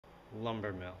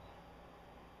Lumbermill.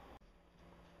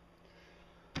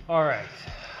 Alright,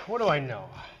 what do I know?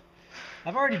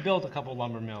 I've already built a couple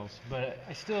lumber mills, but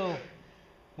I still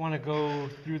want to go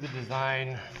through the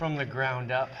design from the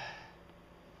ground up,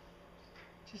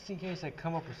 just in case I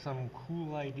come up with some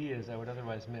cool ideas I would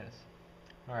otherwise miss.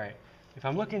 Alright, if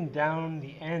I'm looking down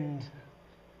the end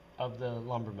of the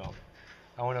lumber mill,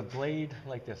 I want a blade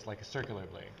like this, like a circular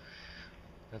blade.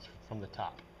 That's from the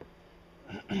top.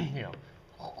 You know.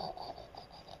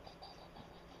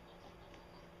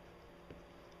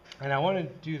 And I want to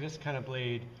do this kind of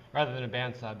blade rather than a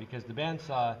bandsaw, because the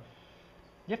bandsaw,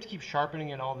 you have to keep sharpening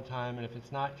it all the time, and if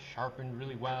it's not sharpened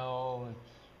really well, and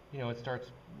you know, it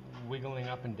starts wiggling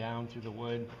up and down through the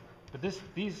wood. But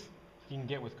these you can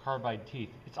get with carbide teeth.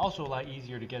 It's also a lot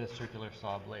easier to get a circular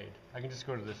saw blade. I can just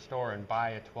go to the store and buy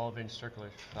a 12-inch circular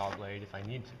saw blade if I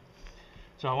need to.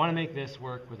 So I want to make this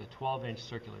work with a 12-inch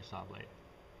circular saw blade.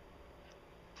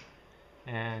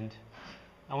 And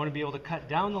I want to be able to cut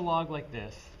down the log like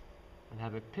this and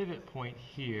have a pivot point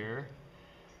here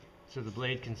so the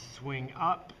blade can swing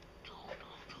up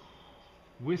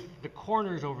with the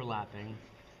corners overlapping,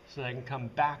 so that I can come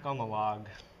back on the log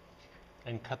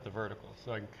and cut the vertical.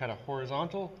 So I can cut a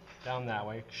horizontal down that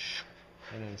way,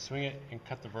 and then swing it and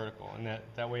cut the vertical. And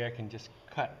that way I can just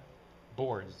cut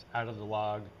boards out of the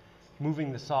log,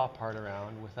 moving the saw part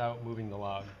around without moving the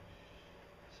log.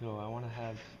 So I want to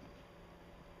have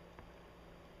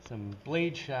some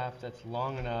blade shaft that's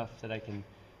long enough that I can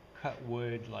cut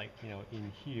wood, like, you know,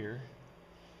 in here,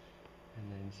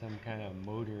 and then some kind of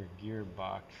motor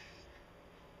gearbox,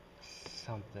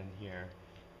 something here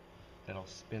that'll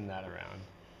spin that around.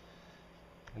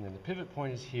 And then the pivot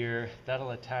point is here.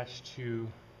 That'll attach to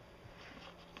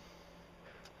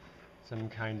some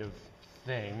kind of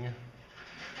thing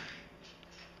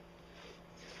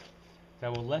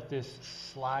that will let this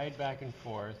slide back and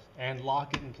forth and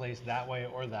lock it in place that way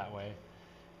or that way.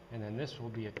 And then this will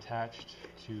be attached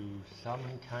to some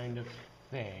kind of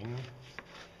thing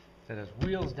that has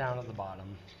wheels down at the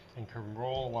bottom and can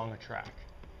roll along a track.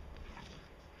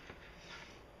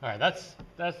 All right, that's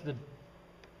the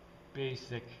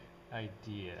basic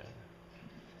idea.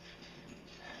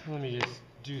 Let me just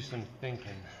do some thinking.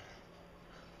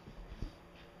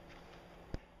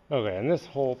 Okay, and this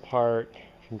whole part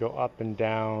can go up and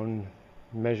down,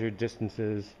 measure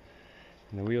distances,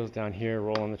 and the wheels down here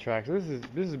roll on the track. So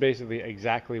this is basically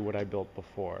exactly what I built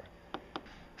before.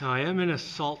 Now I am in a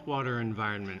saltwater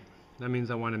environment. That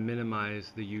means I want to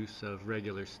minimize the use of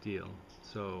regular steel.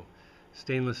 So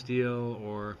stainless steel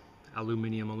or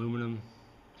aluminum.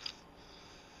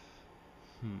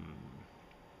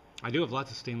 I do have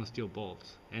lots of stainless steel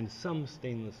bolts and some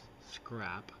stainless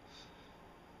scrap.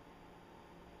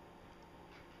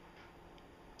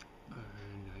 And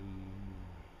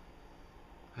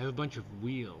I have a bunch of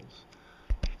wheels.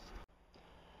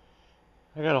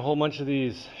 I got a whole bunch of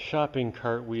these shopping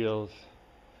cart wheels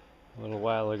a little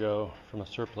while ago from a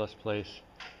surplus place.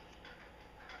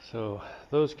 So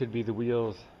those could be the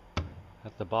wheels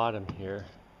at the bottom here.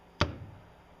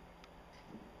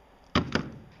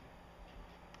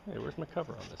 Hey, where's my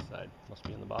cover on this side? Must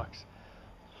be in the box.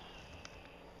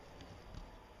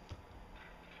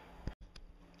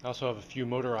 I also have a few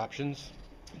motor options.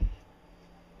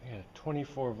 I got a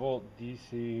 24 volt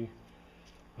DC.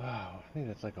 Wow, I think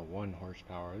that's like a 1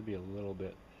 horsepower. It'd be a little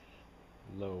bit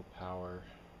low power.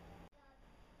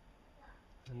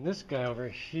 And this guy over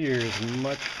here is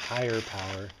much higher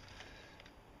power.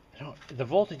 The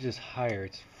voltage is higher.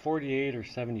 It's 48 or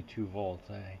 72 volts.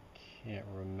 I can't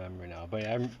remember now, but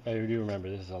I do remember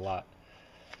this is a lot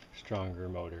stronger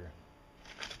motor.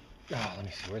 Oh, let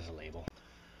me see, where's the label?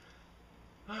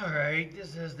 Alright,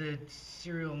 this has the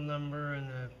serial number and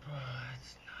the...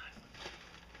 it's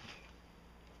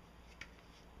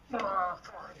not... Oh,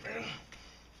 come on, man.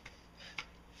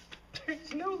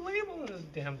 There's no label in this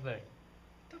damn thing.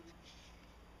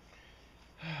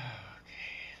 Okay.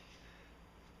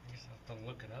 I guess I'll have to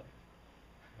look it up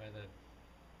by the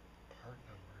part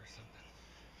number or something.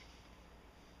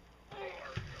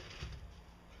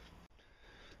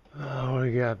 Oh, what do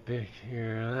we got big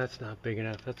here? That's not big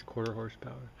enough. That's 1/4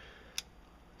 horsepower.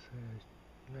 It's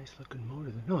a nice looking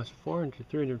motor. No, it's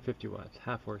 350 watts,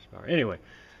 1/2 horsepower. Anyway,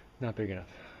 not big enough.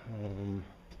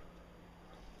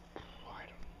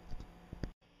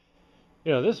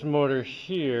 You know, this motor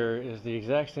here is the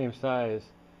exact same size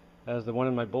as the one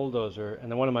in my bulldozer,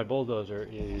 and the one in my bulldozer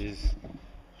is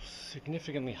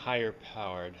significantly higher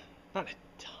powered. Not a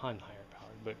ton higher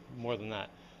powered, but more than that.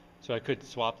 So I could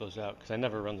swap those out, because I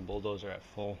never run the bulldozer at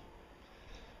full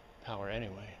power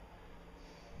anyway.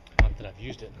 Not that I've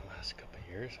used it in the last couple of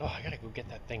years. Oh, I gotta go get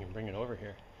that thing and bring it over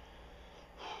here.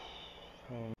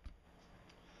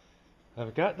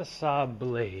 I've got the saw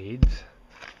blades.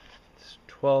 It's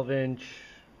 12-inch.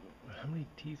 How many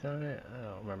teeth on it? I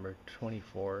don't remember.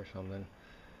 24 or something.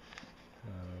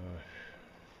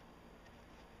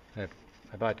 I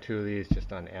bought 2 of these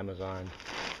just on Amazon.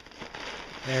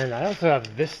 And I also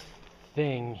have this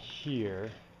thing here,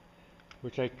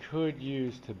 which I could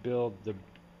use to build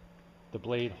the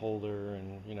blade holder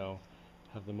and, you know,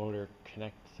 have the motor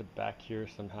connect to back here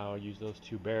somehow, use those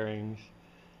 2 bearings.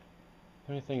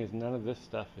 The only thing is none of this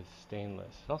stuff is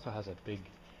stainless. It also has a big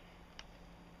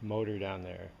motor down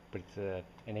there, but it's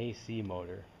an AC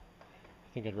motor.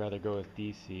 I think I'd rather go with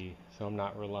DC, so I'm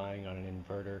not relying on an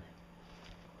inverter.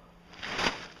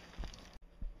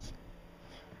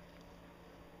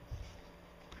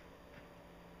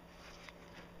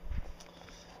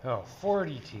 Oh,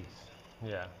 40 teeth.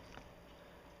 Yeah.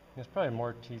 There's probably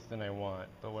more teeth than I want,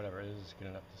 but whatever, this is good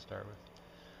enough to start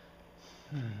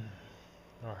with.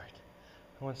 Alright.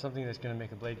 I want something that's going to make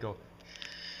the blade go.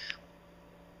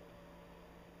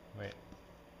 Wait.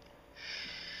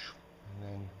 And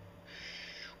then.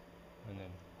 And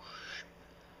then.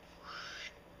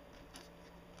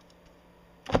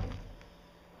 I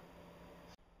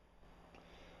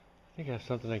think I have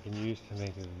something I can use to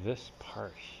make this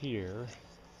part here.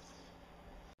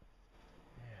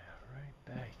 Yeah, right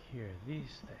back here.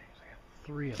 These things. I got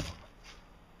 3 of them.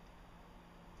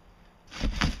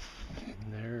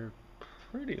 And they're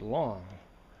pretty long.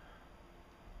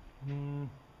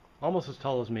 Almost as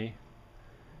tall as me.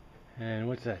 And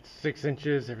what's that? 6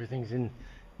 inches. Everything's in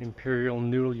imperial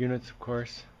noodle units, of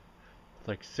course. It's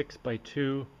like 6 by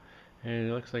 2, and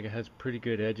it looks like it has pretty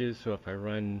good edges. So if I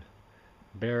run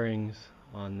bearings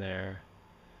on there,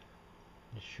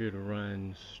 it should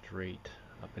run straight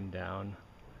up and down.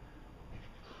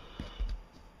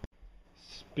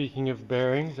 Speaking of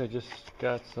bearings, I just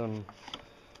got some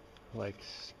like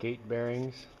skate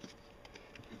bearings.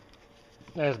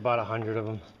 I just bought 100 of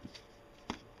them.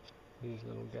 These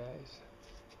little guys.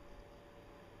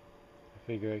 I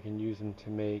figure I can use them to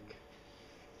make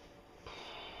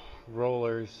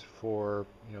rollers for,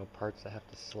 you know, parts that have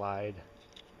to slide.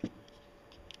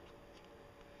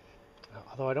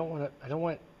 Although I don't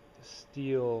want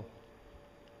steel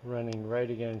running right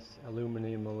against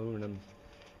aluminum,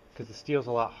 because the steel's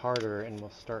a lot harder and will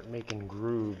start making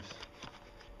grooves.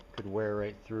 Could wear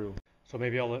right through. So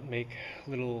maybe I'll make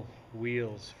little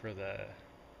wheels for the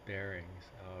bearings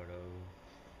out of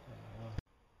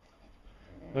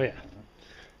oh yeah,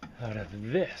 out of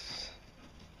this.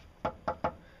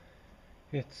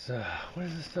 It's what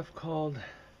is this stuff called?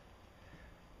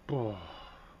 Oh,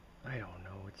 I don't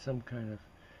know. It's some kind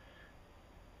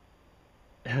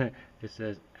of it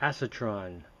says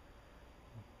acetron.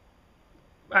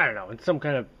 I don't know. It's some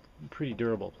kind of pretty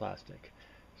durable plastic.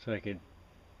 So I could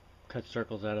cut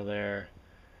circles out of there,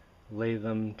 lay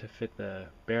them to fit the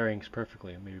bearings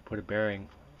perfectly, maybe put a bearing,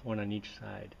 one on each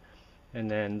side, and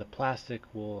then the plastic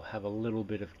will have a little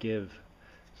bit of give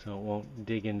so it won't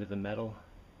dig into the metal.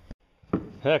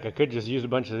 Heck, I could just use a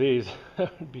bunch of these.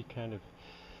 That would be kind of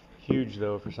huge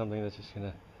though for something that's just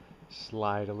gonna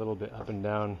slide a little bit up and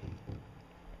down.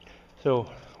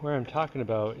 So where I'm talking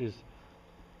about is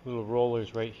little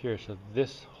rollers right here, so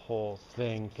this whole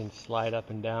thing can slide up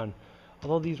and down.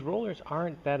 Although these rollers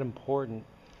aren't that important,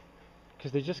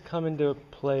 because they just come into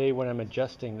play when I'm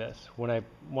adjusting this. When I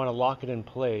want to lock it in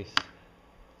place,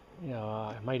 you know,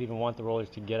 I might even want the rollers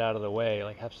to get out of the way,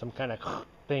 like have some kind of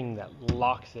thing that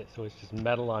locks it so it's just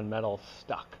metal on metal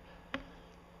stuck.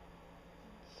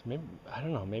 So maybe, I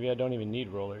don't know, maybe I don't even need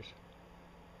rollers.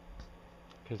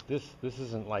 Because this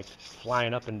isn't like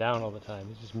flying up and down all the time.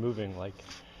 It's just moving like,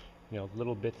 you know,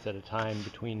 little bits at a time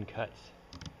between cuts.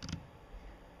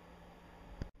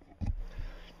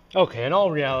 Okay, in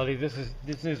all reality, this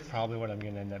is probably what I'm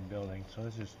going to end up building. So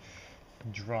let's just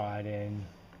draw it in.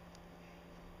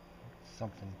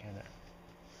 Something kind of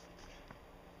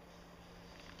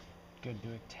good to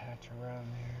attach around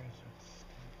there, so it's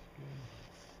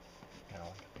good. Got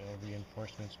all the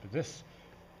reinforcements, but this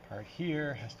part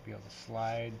here has to be able to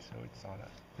slide, so it's on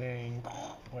a thing,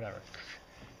 whatever.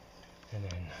 And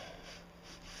then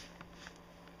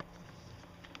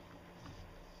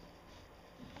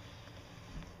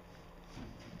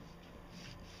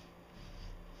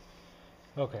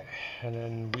okay, and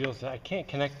then wheels. I can't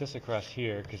connect this across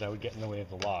here because I would get in the way of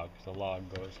the log, because the log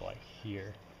goes like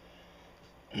here.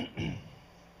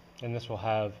 And this will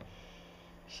have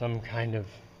some kind of,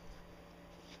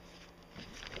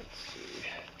 let's see,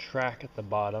 track at the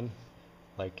bottom,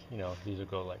 like, you know, these will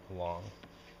go like long.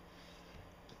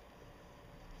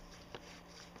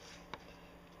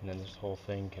 And then this whole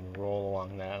thing can roll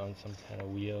along that on some kind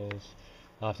of wheels.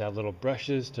 I'll have to have little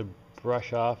brushes to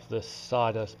brush off the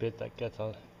sawdust bits that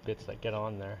get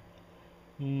on there.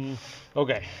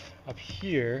 Okay, up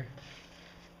here,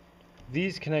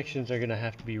 these connections are gonna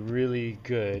have to be really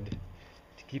good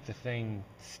to keep the thing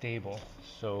stable.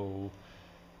 So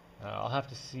I'll have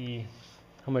to see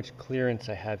how much clearance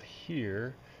I have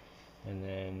here, and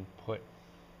then put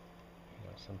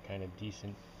some kind of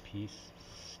decent piece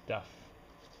stuff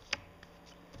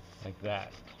like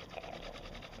that,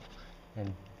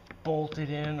 and bolt it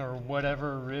in or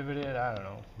whatever, rivet it, I don't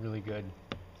know, really good.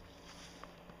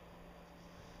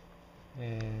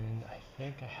 And I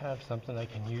think I have something I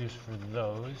can use for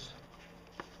those.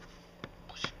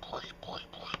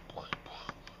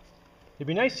 It'd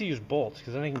be nice to use bolts,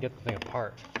 because then I can get the thing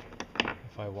apart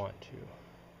if I want to.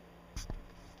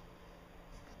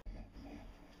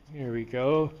 Here we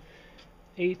go.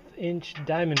 1/8-inch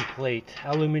diamond plate.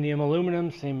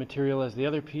 Aluminum, same material as the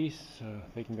other piece, so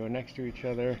they can go next to each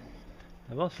other.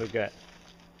 I've also got a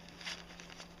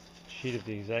sheet of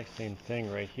the exact same thing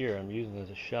right here I'm using as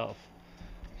a shelf.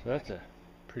 So that's a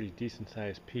pretty decent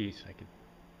sized piece. I could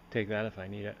take that if I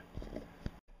need it.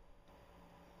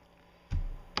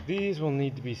 These will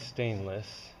need to be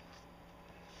stainless,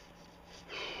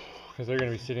 because they're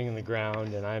going to be sitting in the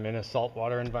ground and I'm in a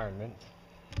saltwater environment.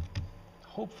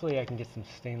 Hopefully I can get some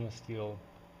stainless steel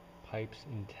pipes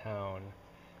in town,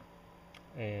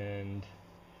 and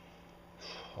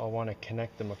I'll want to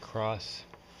connect them across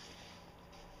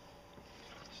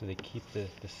so they keep the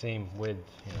same width,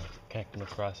 connect them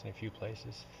across in a few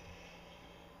places.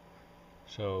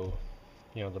 So,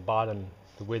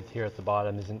 the width here at the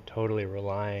bottom isn't totally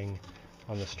relying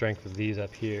on the strength of these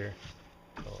up here.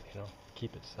 So,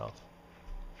 keep itself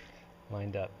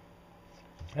lined up.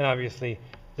 And obviously,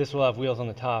 this will have wheels on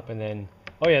the top, and then,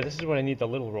 oh yeah, this is what I need the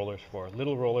little rollers for.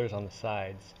 Little rollers on the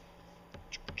sides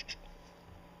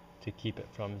to keep it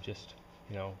from just,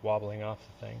 wobbling off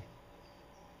the thing.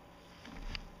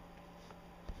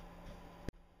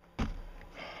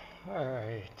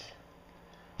 Alright.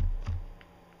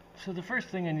 So the first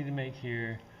thing I need to make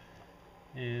here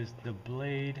is the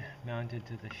blade mounted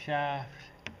to the shaft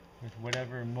with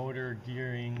whatever motor,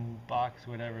 gearing, box,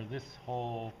 whatever, this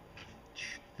whole,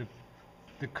 the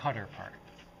cutter part.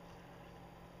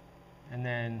 And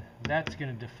then that's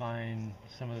going to define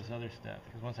some of this other stuff,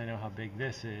 because once I know how big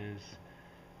this is,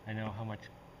 I know how much,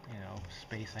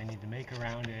 space I need to make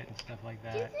around it and stuff like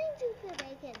that. Do you think you could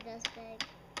make it this big?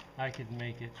 I could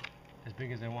make it as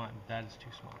big as I want, but that is too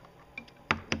small.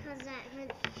 Because that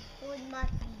would hold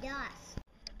much dust.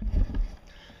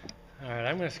 Alright,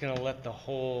 I'm just going to let the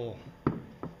whole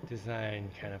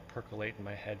design kind of percolate in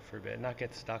my head for a bit, not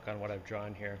get stuck on what I've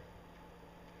drawn here.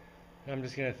 And I'm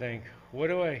just going to think, what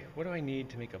do I need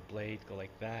to make a blade go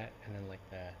like that and then like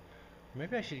that? Or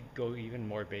maybe I should go even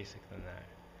more basic than that.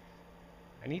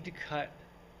 I need to cut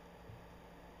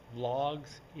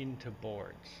logs into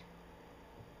boards.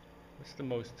 What's the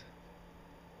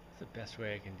best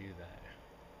way I can do that?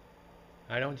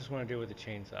 I don't just want to do it with a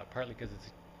chainsaw, partly because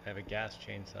I have a gas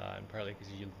chainsaw, and partly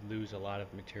because you lose a lot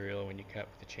of material when you cut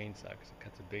with the chainsaw, because it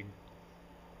cuts a big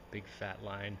fat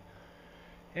line.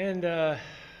 And hey,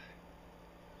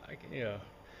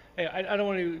 I don't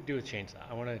want to do a chainsaw.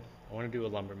 I want to do a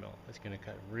Lumbermill that's going to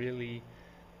cut really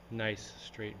nice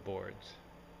straight boards.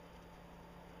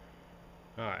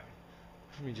 All right,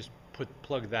 let me just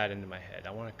plug that into my head.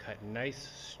 I want to cut nice,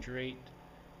 straight,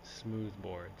 smooth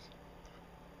boards.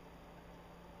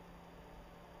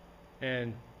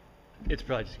 And it's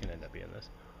probably just going to end up being this.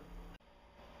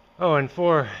 Oh, and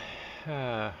for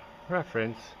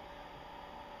reference,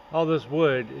 all this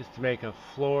wood is to make a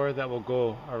floor that will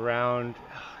go around,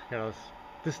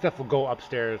 this stuff will go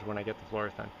upstairs when I get the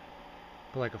floors done.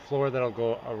 But like a floor that'll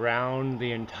go around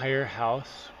the entire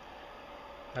house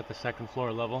at the second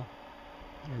floor level.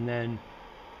 And then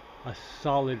a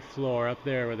solid floor up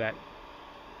there where that,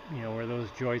 where those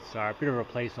joists are. I'm going to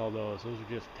replace all those. Those are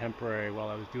just temporary while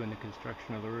I was doing the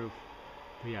construction of the roof.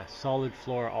 But yeah, solid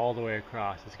floor all the way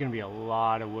across. It's going to be a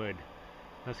lot of wood.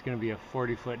 That's going to be a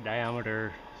 40-foot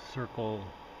diameter circle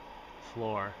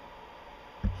floor.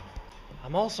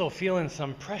 I'm also feeling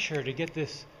some pressure to get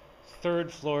this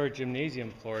third floor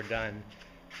gymnasium floor done,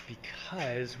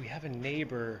 because we have a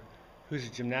neighbor who's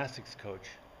a gymnastics coach,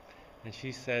 and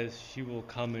she says she will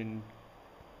come and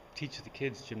teach the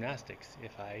kids gymnastics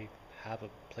if I have a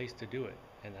place to do it.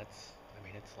 And it's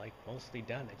like mostly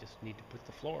done. I just need to put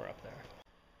the floor up there.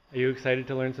 Are you excited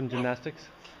to learn some gymnastics?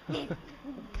 You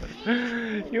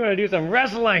want to do some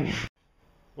wrestling?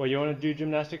 Well, you want to do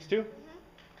gymnastics too?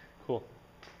 Cool.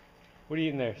 What are you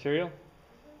eating there? Cereal?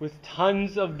 With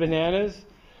tons of bananas?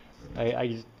 I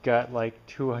just got like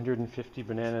 250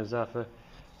 bananas off a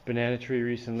banana tree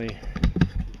recently.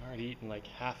 I've already eaten like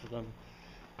half of them,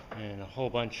 and a whole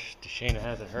bunch Deshana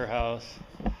has at her house.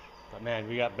 But man,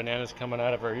 we got bananas coming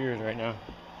out of our ears right now,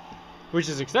 which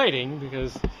is exciting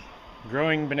because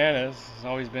growing bananas has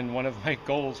always been one of my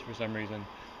goals for some reason.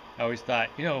 I always thought,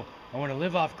 I want to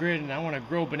live off grid and I want to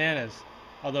grow bananas.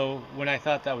 Although when I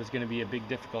thought that was going to be a big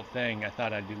difficult thing, I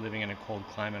thought I'd be living in a cold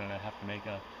climate and I'd have to make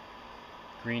a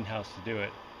greenhouse to do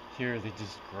it. Here they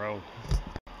just grow.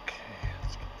 Okay,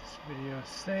 let's get this video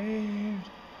saved.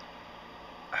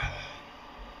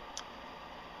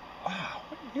 Wow,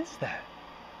 what is that?